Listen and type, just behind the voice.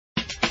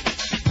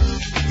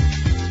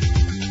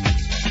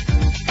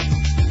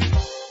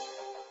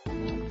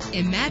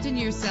Imagine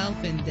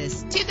yourself in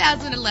this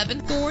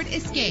 2011 Ford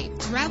Escape.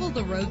 Travel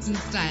the roads in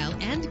style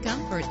and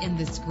comfort in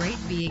this great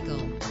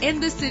vehicle. In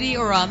the city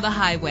or on the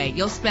highway,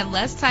 you'll spend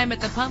less time at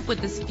the pump with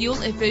this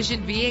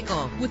fuel-efficient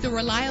vehicle. With a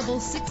reliable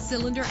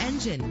 6-cylinder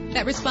engine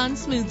that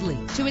responds smoothly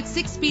to its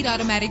 6-speed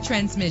automatic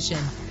transmission.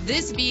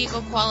 This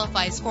vehicle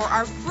qualifies for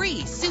our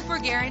free Super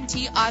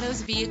Guarantee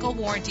Autos Vehicle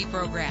Warranty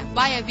Program.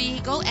 Buy a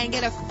vehicle and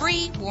get a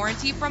free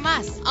warranty from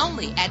us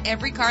only at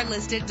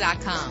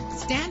everycarlisted.com.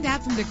 Stand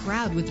out from the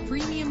crowd with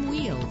premium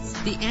wheels.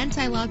 The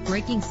anti-lock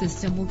braking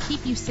system will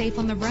keep you safe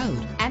on the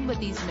road. And with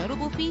these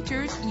notable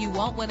features, you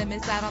won't want to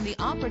miss out on the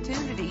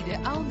opportunity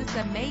to own this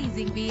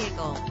amazing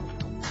vehicle.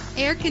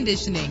 Air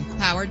conditioning,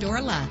 power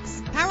door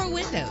locks, power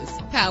windows,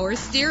 power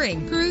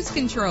steering, cruise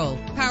control,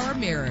 power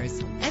mirrors,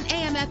 an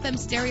AM/FM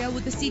stereo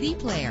with a CD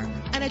player,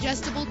 an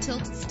adjustable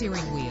tilt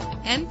steering wheel.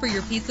 And for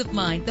your peace of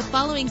mind, the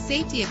following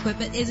safety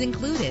equipment is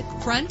included: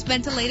 front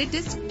ventilated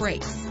disc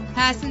brakes,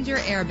 passenger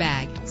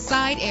airbag,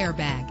 side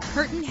airbag,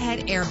 curtain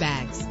head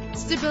airbags,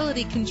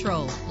 stability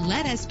control.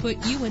 Let us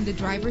put you in the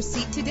driver's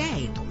seat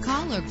today.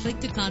 Call or click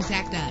to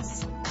contact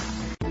us.